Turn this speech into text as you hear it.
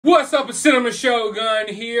What's up, Cinema Shogun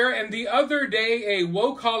here, and the other day a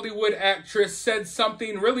woke Hollywood actress said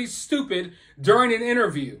something really stupid during an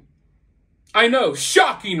interview. I know,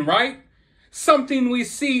 shocking, right? Something we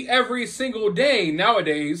see every single day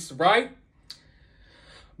nowadays, right?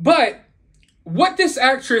 But what this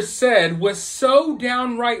actress said was so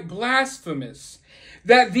downright blasphemous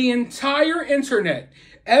that the entire internet,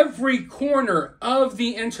 every corner of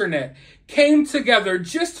the internet, came together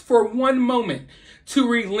just for one moment to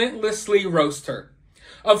relentlessly roast her.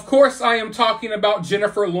 Of course, I am talking about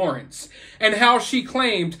Jennifer Lawrence and how she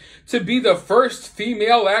claimed to be the first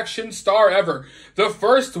female action star ever, the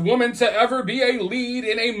first woman to ever be a lead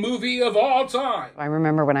in a movie of all time. I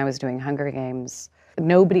remember when I was doing Hunger Games,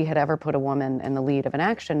 nobody had ever put a woman in the lead of an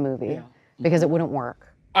action movie because it wouldn't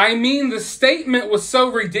work. I mean, the statement was so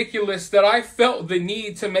ridiculous that I felt the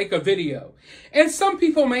need to make a video. And some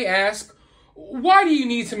people may ask, why do you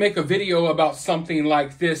need to make a video about something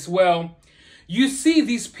like this? Well, you see,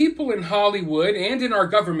 these people in Hollywood and in our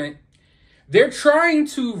government, they're trying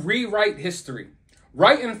to rewrite history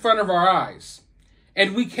right in front of our eyes,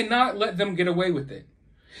 and we cannot let them get away with it.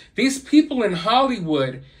 These people in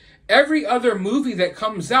Hollywood, every other movie that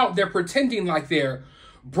comes out, they're pretending like they're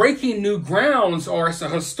breaking new grounds or it's a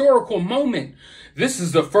historical moment. This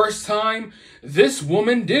is the first time this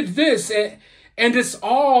woman did this. And it's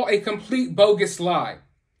all a complete bogus lie.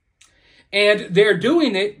 And they're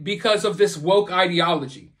doing it because of this woke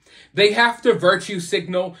ideology. They have to virtue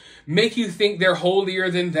signal, make you think they're holier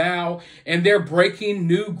than thou, and they're breaking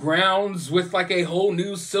new grounds with like a whole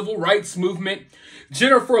new civil rights movement.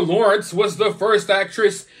 Jennifer Lawrence was the first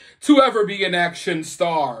actress to ever be an action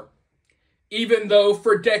star, even though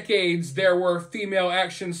for decades there were female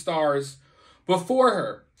action stars before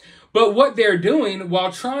her. But what they're doing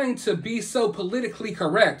while trying to be so politically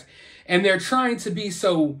correct, and they're trying to be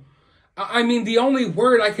so, I mean, the only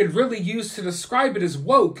word I could really use to describe it is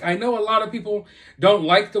woke. I know a lot of people don't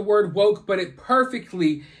like the word woke, but it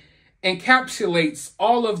perfectly encapsulates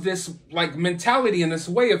all of this like mentality and this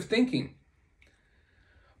way of thinking.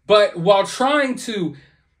 But while trying to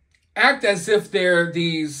act as if they're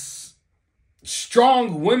these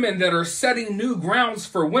strong women that are setting new grounds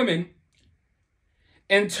for women,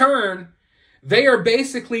 in turn, they are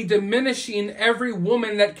basically diminishing every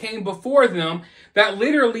woman that came before them that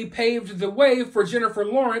literally paved the way for Jennifer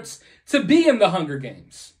Lawrence to be in the Hunger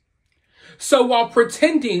Games. So while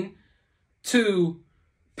pretending to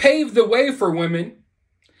pave the way for women,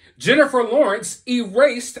 Jennifer Lawrence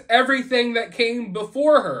erased everything that came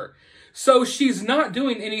before her. So she's not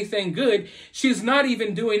doing anything good. She's not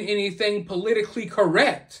even doing anything politically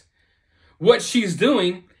correct. What she's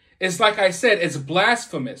doing is, like I said, it's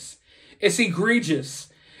blasphemous. It's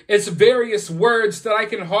egregious. It's various words that I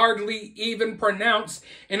can hardly even pronounce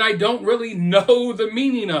and I don't really know the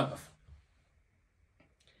meaning of.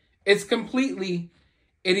 It's completely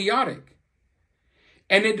idiotic.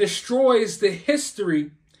 And it destroys the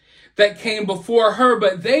history that came before her,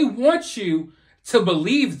 but they want you to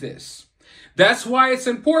believe this. That's why it's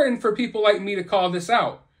important for people like me to call this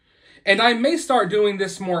out. And I may start doing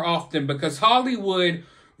this more often because Hollywood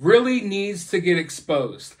really needs to get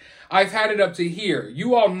exposed. I've had it up to here.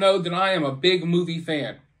 You all know that I am a big movie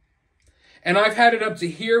fan. And I've had it up to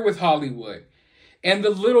here with Hollywood and the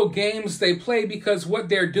little games they play, because what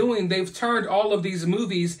they're doing, they've turned all of these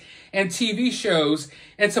movies and TV shows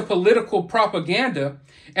into political propaganda,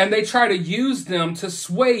 and they try to use them to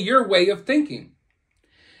sway your way of thinking.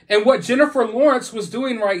 And what Jennifer Lawrence was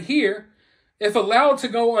doing right here, if allowed to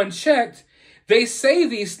go unchecked, they say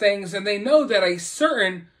these things and they know that a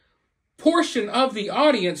certain portion of the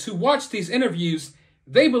audience who watch these interviews,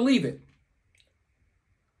 they believe it.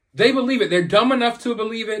 They believe it. They're dumb enough to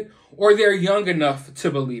believe it, or they're young enough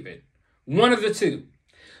to believe it. One of the two.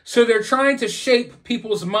 So they're trying to shape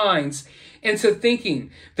people's minds into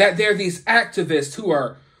thinking that they're these activists who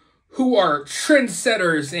are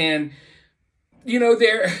trendsetters, and you know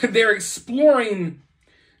they're exploring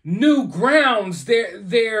new grounds.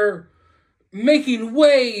 They're making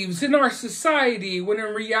waves in our society, when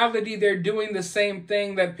in reality they're doing the same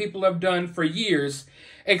thing that people have done for years,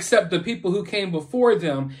 except the people who came before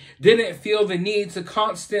them didn't feel the need to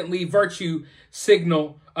constantly virtue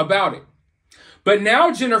signal about it. But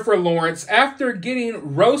now Jennifer Lawrence, after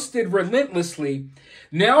getting roasted relentlessly,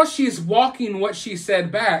 now she's walking what she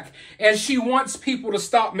said back, and she wants people to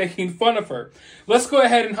stop making fun of her. Let's go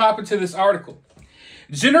ahead and hop into this article.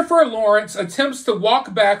 Jennifer Lawrence attempts to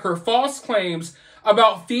walk back her false claims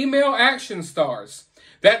about female action stars.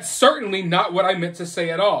 That's certainly not what I meant to say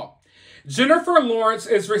at all. Jennifer Lawrence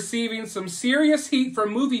is receiving some serious heat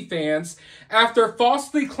from movie fans after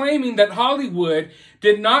falsely claiming that Hollywood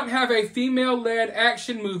did not have a female-led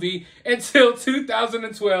action movie until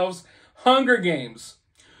 2012's Hunger Games.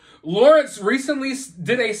 Lawrence recently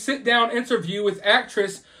did a sit-down interview with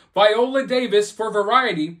actress Viola Davis for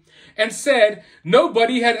Variety and said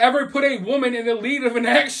nobody had ever put a woman in the lead of an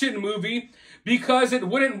action movie because it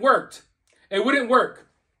wouldn't work. It wouldn't work.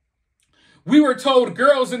 We were told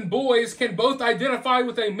girls and boys can both identify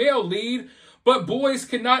with a male lead, but boys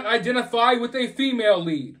cannot identify with a female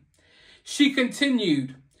lead. She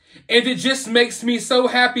continued, and it just makes me so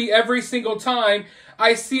happy every single time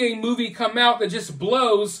I see a movie come out that just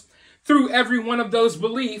blows through every one of those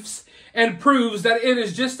beliefs and proves that it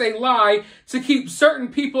is just a lie to keep certain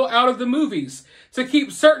people out of the movies, to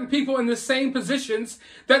keep certain people in the same positions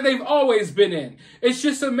that they've always been in. It's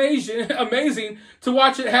just amazing to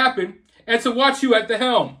watch it happen and to watch you at the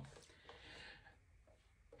helm.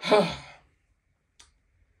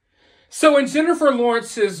 So in Jennifer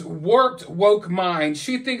Lawrence's warped, woke mind,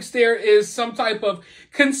 she thinks there is some type of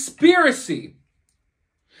conspiracy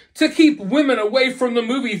to keep women away from the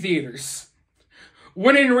movie theaters,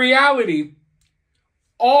 when in reality,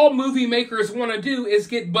 all movie makers want to do is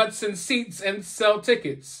get butts in seats and sell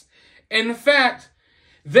tickets. In fact,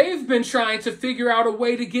 they've been trying to figure out a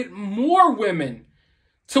way to get more women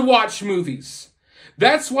to watch movies.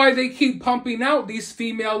 That's why they keep pumping out these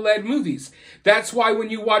female-led movies. That's why when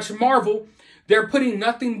you watch Marvel, they're putting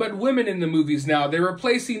nothing but women in the movies now. They're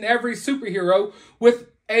replacing every superhero with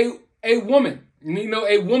a woman.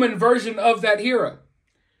 A woman version of that hero.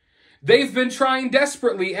 They've been trying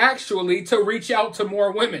desperately, actually, to reach out to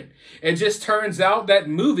more women. It just turns out that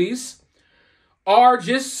movies are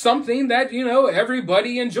just something that,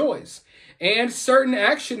 everybody enjoys. And certain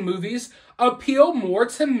action movies appeal more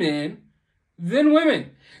to men than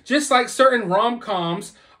women. Just like certain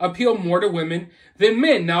rom-coms appeal more to women than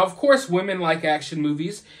men. Now, of course, women like action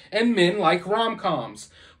movies and men like rom-coms.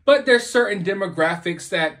 But there's certain demographics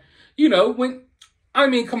that,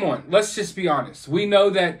 come on, let's just be honest. We know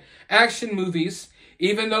that action movies,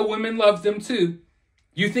 even though women love them too,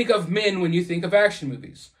 you think of men when you think of action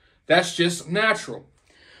movies. That's just natural.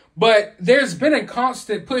 But there's been a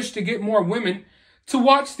constant push to get more women to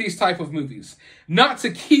watch these type of movies, not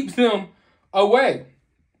to keep them away.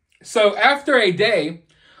 So after a day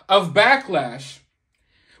of backlash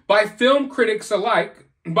by film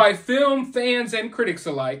fans and critics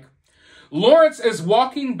alike, Lawrence is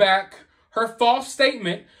walking back her false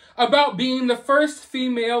statement about being the first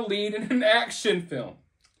female lead in an action film.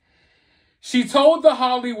 She told The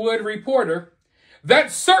Hollywood Reporter,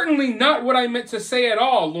 "That's certainly not what I meant to say at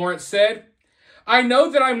all," Lawrence said. "I know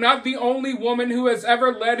that I'm not the only woman who has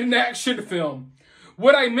ever led an action film.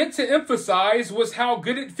 What I meant to emphasize was how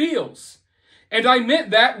good it feels. And I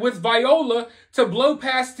meant that with Viola to blow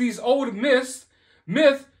past these old myths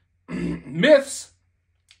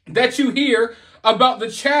that you hear about the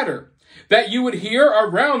chatter that you would hear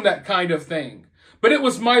around that kind of thing. But it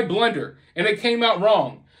was my blunder, and it came out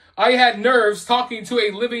wrong. I had nerves talking to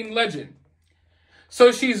a living legend."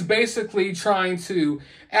 So she's basically trying to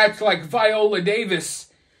act like Viola Davis.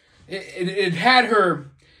 It had her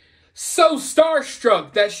so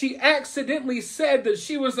starstruck that she accidentally said that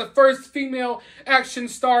she was the first female action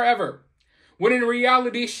star ever, when in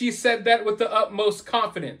reality she said that with the utmost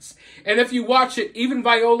confidence. And if you watch it, even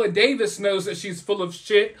Viola Davis knows that she's full of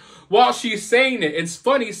shit while she's saying it. It's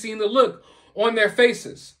funny seeing the look on their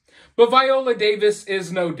faces. But Viola Davis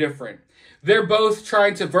is no different. They're both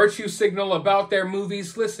trying to virtue signal about their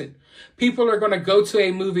movies. Listen, people are going to go to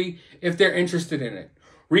a movie if they're interested in it,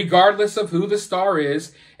 regardless of who the star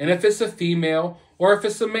is and if it's a female or if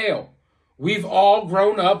it's a male. We've all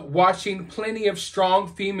grown up watching plenty of strong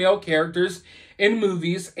female characters in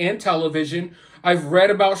movies and television. I've read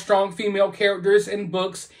about strong female characters in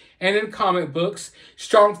books and in comic books.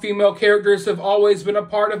 Strong female characters have always been a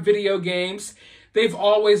part of video games. They've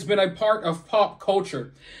always been a part of pop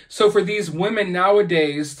culture. So for these women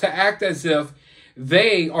nowadays to act as if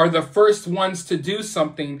they are the first ones to do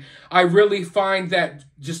something, I really find that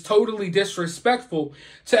just totally disrespectful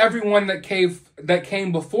to everyone that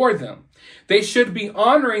came before them. They should be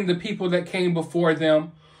honoring the people that came before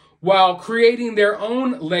them while creating their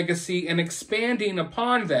own legacy and expanding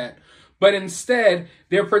upon that. But instead,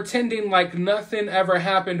 they're pretending like nothing ever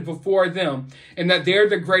happened before them and that they're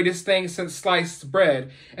the greatest thing since sliced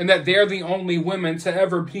bread and that they're the only women to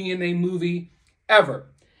ever be in a movie ever.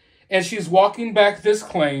 And she's walking back this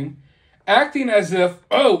claim, acting as if,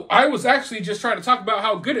 oh, I was actually just trying to talk about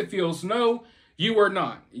how good it feels. No, You are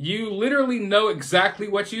not. You literally know exactly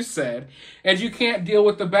what you said, and you can't deal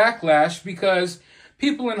with the backlash because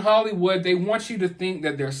people in Hollywood, they want you to think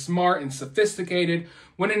that they're smart and sophisticated,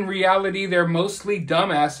 when in reality, they're mostly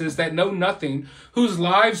dumbasses that know nothing, whose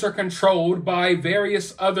lives are controlled by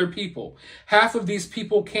various other people. Half of these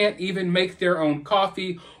people can't even make their own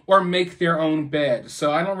coffee or make their own bed.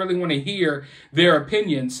 So I don't really want to hear their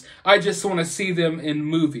opinions. I just want to see them in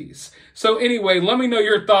movies. So anyway, let me know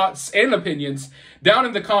your thoughts and opinions down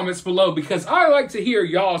in the comments below, because I like to hear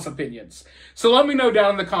y'all's opinions. So let me know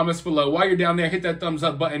down in the comments below. While you're down there, hit that thumbs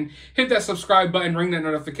up button, hit that subscribe button, ring that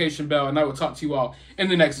notification bell, and I will talk to you all in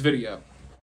the next video.